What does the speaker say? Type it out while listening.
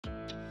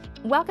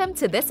Welcome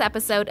to this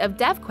episode of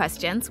Dev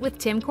Questions with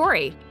Tim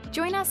Corey.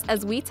 Join us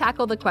as we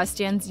tackle the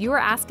questions you are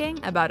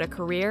asking about a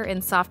career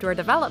in software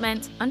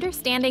development,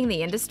 understanding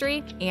the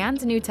industry,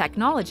 and new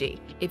technology.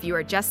 If you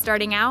are just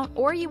starting out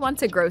or you want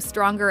to grow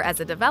stronger as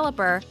a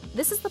developer,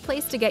 this is the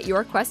place to get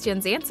your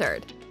questions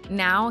answered.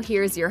 Now,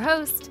 here's your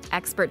host,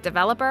 expert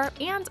developer,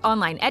 and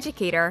online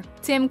educator,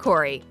 Tim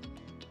Corey.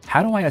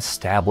 How do I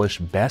establish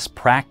best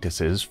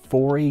practices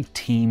for a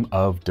team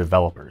of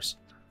developers?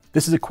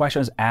 This is a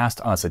question that's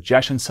asked on a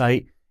suggestion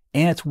site,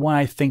 and it's one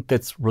I think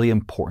that's really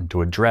important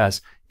to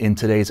address in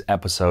today's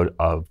episode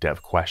of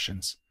Dev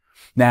Questions.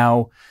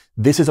 Now,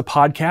 this is a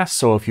podcast,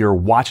 so if you're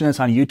watching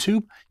this on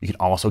YouTube, you can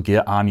also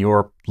get it on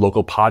your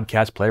local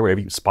podcast player, wherever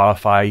you,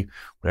 Spotify,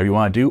 whatever you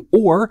want to do.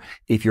 Or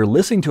if you're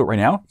listening to it right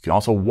now, you can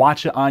also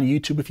watch it on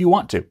YouTube if you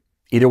want to.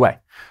 Either way.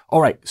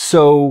 All right,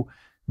 so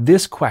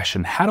this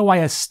question, how do I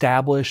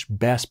establish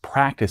best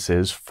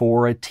practices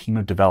for a team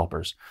of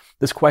developers?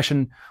 This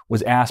question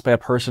was asked by a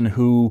person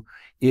who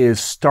is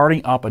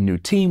starting up a new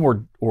team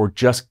or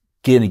just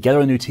getting together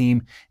a new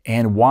team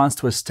and wants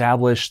to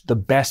establish the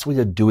best ways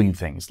of doing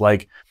things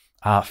like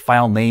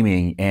file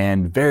naming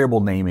and variable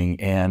naming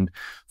and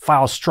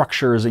file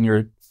structures in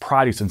your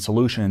projects and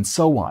solution and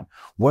so on.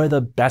 What are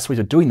the best ways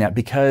of doing that?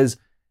 Because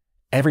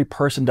every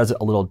person does it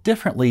a little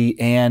differently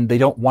and they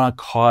don't want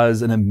to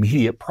cause an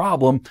immediate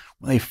problem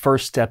when they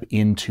first step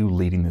into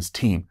leading this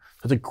team.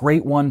 So it's a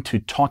great one to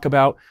talk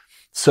about.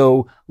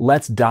 So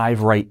let's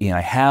dive right in.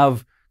 I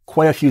have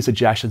quite a few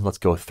suggestions. Let's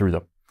go through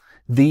them.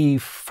 The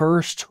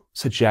first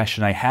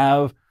suggestion I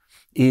have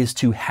is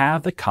to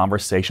have the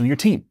conversation with your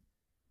team,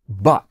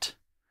 but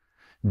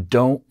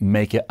don't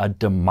make it a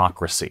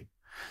democracy.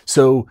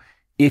 So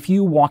if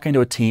you walk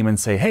into a team and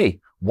say, hey,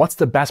 what's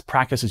the best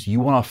practices you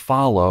want to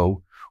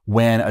follow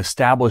when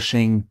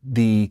establishing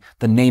the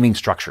naming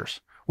structures?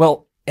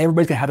 Well,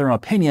 everybody's going to have their own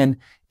opinion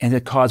and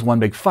it cause one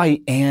big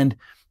fight. And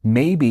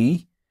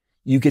maybe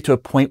you get to a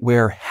point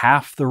where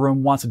half the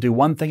room wants to do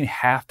one thing and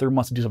half the room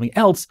wants to do something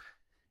else.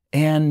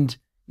 And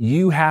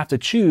you have to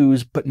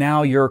choose, but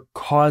now you're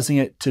causing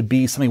it to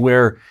be something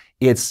where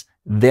it's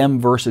them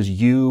versus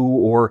you,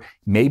 or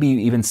maybe you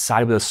even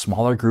side with a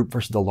smaller group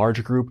versus the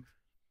larger group.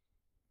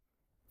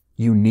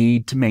 You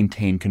need to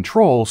maintain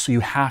control, so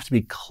you have to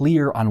be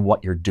clear on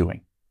what you're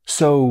doing.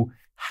 So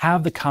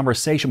have the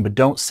conversation, but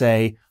don't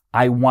say,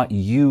 I want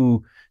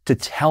you to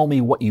tell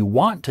me what you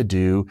want to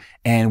do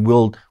and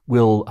we'll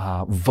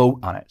vote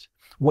on it.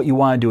 What you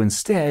want to do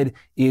instead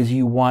is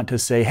you want to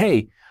say,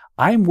 hey,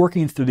 I'm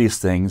working through these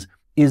things.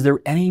 Is there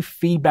any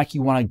feedback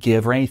you want to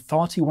give or any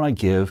thoughts you want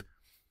to give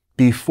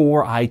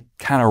before I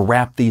kind of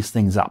wrap these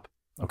things up?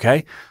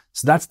 Okay?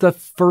 So that's the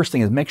first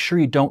thing, is make sure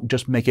you don't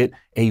just make it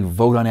a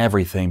vote on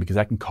everything, because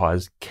that can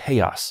cause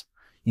chaos.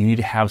 You need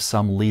to have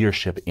some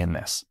leadership in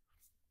this.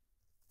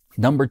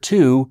 Number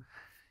two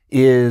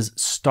is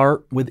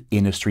start with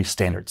industry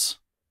standards.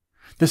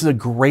 This is a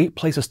great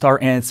place to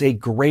start, and it's a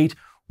great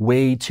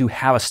way to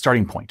have a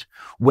starting point.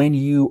 When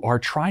you are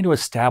trying to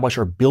establish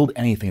or build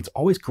anything, it's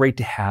always great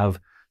to have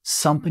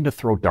something to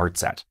throw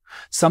darts at.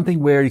 Something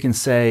where you can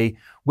say,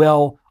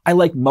 well, I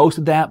like most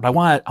of that, but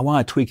I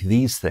want to tweak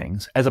these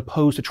things, as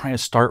opposed to trying to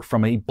start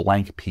from a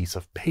blank piece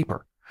of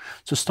paper.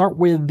 So start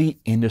with the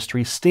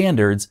industry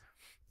standards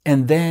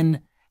and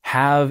then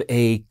have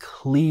a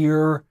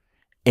clear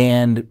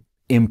and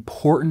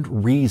important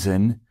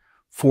reason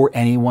for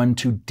anyone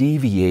to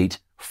deviate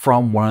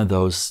from one of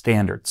those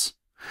standards.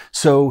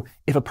 So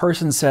if a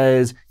person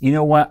says, you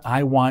know what,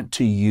 I want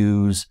to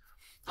use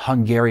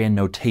Hungarian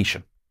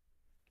notation.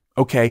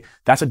 Okay,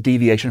 that's a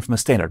deviation from the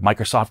standard.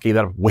 Microsoft gave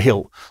that away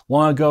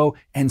long ago,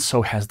 and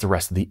so has the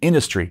rest of the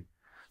industry.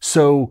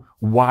 So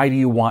why do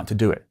you want to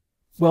do it?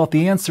 Well, if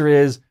the answer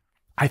is,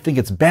 I think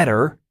it's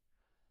better,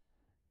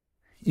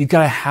 you've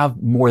got to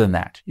have more than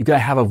that. You've got to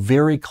have a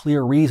very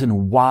clear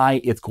reason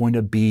why it's going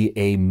to be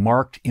a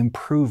marked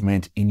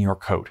improvement in your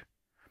code.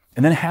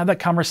 And then have that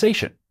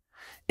conversation.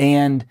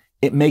 And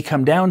it may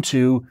come down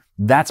to,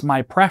 that's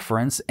my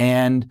preference,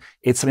 and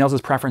it's somebody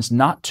else's preference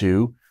not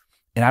to.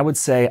 And I would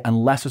say,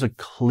 unless there's a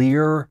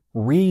clear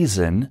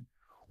reason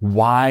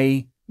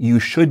why you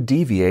should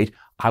deviate,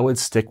 I would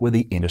stick with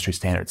the industry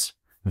standards.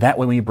 That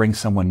way, when you bring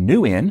someone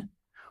new in,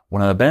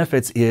 one of the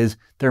benefits is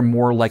they're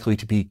more likely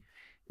to be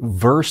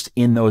versed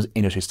in those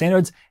industry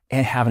standards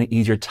and have an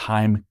easier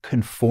time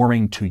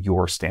conforming to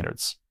your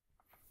standards.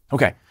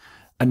 Okay,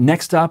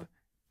 next up,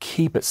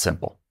 keep it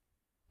simple.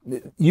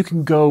 You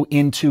can go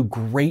into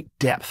great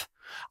depth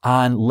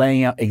on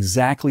laying out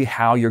exactly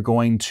how you're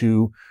going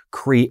to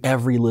create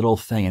every little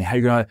thing and how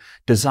you're going to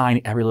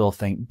design every little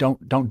thing.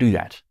 Don't do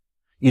that.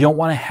 You don't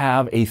want to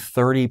have a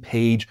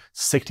 30-page,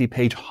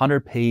 60-page,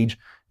 100-page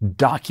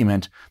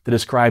document that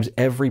describes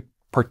every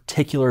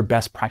particular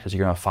best practice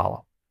you're going to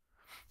follow.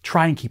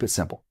 Try and keep it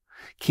simple.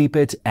 Keep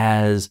it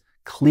as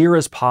clear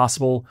as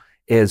possible,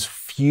 as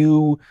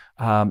few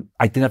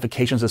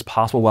identifications as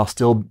possible while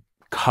still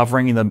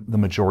covering the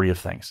majority of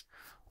things.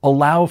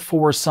 Allow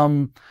for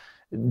some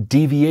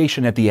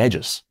deviation at the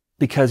edges,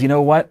 because you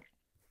know what?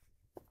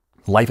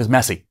 Life is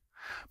messy.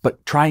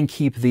 but try and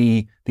keep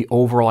the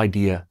overall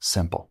idea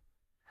simple.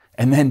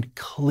 And then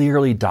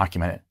clearly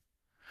document it.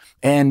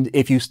 And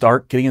if you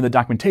start getting into the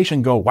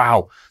documentation, go,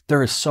 wow,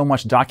 there is so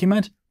much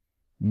document,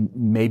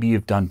 maybe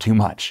you've done too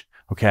much,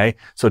 okay?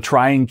 So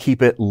try and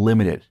keep it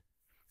limited.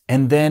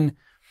 And then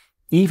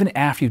even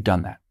after you've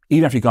done that,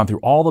 even after you've gone through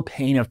all the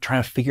pain of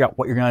trying to figure out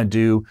what you're going to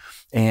do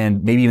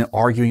and maybe even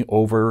arguing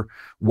over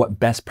what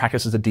best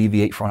practices to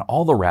deviate from,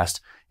 all the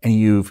rest, and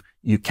you've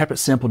kept it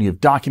simple and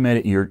you've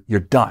documented it, you're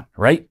done,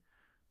 right?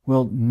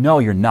 Well, no,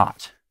 you're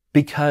not.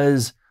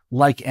 Because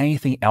like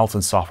anything else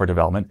in software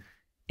development,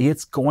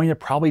 it's going to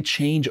probably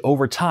change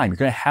over time. You're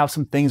going to have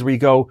some things where you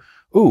go,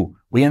 ooh,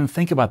 we didn't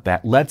think about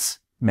that. Let's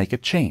make a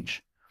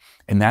change.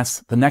 And that's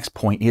the next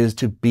point, is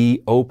to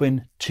be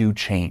open to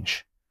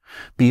change.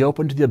 Be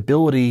open to the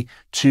ability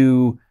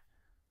to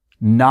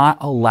not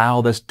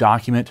allow this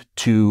document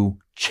to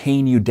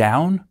chain you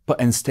down, but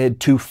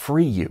instead to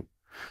free you.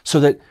 So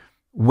that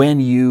when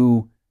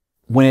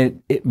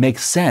it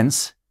makes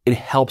sense, it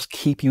helps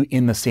keep you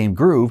in the same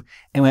groove.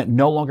 And when it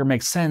no longer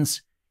makes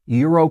sense,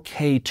 you're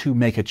okay to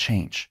make a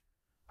change.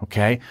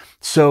 Okay?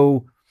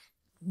 So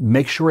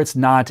make sure it's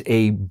not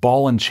a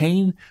ball and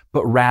chain,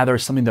 but rather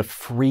something to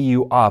free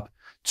you up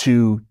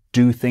to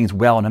do things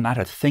well and not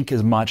to think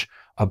as much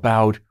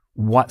about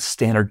what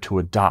standard to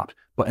adopt.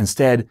 But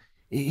instead,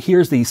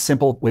 here's the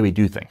simple way we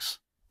do things.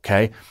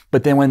 Okay?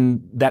 But then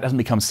when that doesn't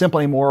become simple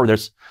anymore, or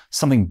there's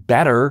something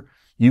better,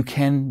 you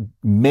can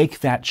make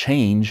that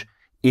change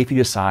if you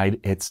decide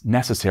it's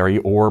necessary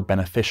or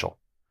beneficial.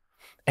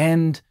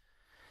 And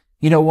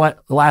you know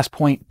what? The last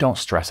point, don't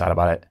stress out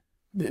about it.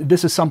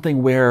 This is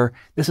something where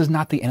this is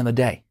not the end of the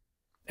day.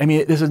 I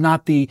mean, this is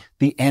not the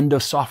end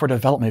of software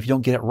development if you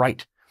don't get it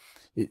right.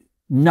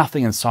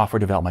 Nothing in software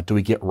development do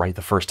we get right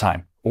the first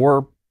time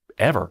or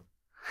ever.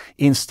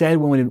 Instead,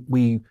 when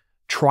we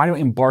try to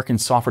embark in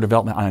software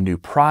development on a new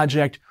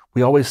project,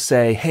 we always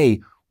say,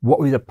 hey, what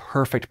would be the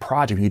perfect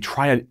project? We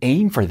try to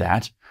aim for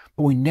that,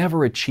 but we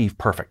never achieve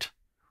perfect.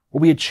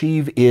 What we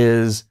achieve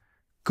is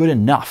good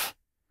enough,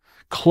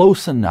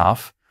 close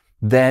enough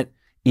that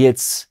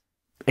it's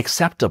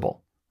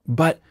acceptable.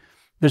 But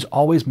there's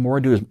always more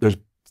to do. There's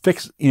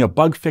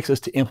bug fixes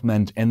to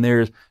implement, and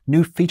there's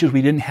new features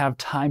we didn't have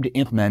time to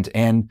implement,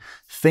 and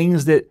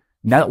things that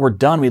now that we're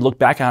done, we look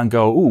back on and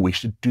go, ooh, we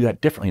should do that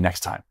differently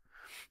next time.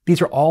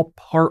 These are all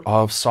part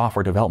of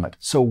software development.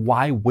 So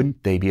why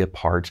wouldn't they be a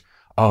part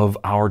of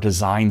our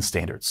design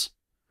standards?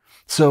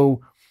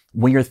 So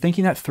when you're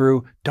thinking that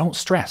through, don't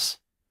stress,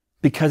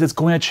 because it's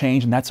going to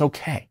change and that's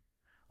okay.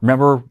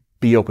 Remember,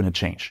 be open to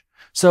change.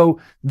 So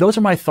those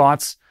are my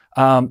thoughts.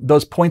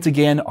 Those points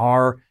again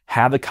are: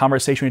 have the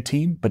conversation with your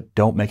team, but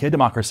don't make it a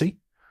democracy.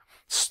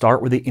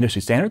 Start with the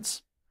industry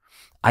standards.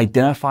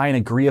 Identify and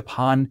agree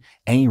upon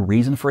any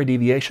reason for a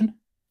deviation.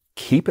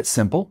 Keep it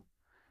simple.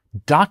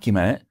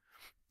 Document it.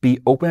 Be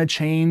open to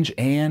change,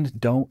 and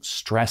don't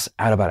stress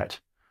out about it.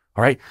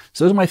 All right.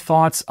 So those are my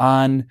thoughts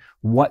on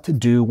what to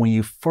do when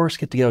you first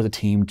get together as a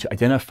team to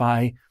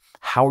identify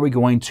how are we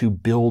going to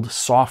build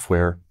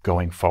software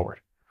going forward.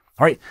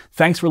 All right.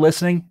 Thanks for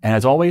listening. And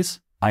as always,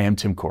 I am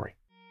Tim Corey.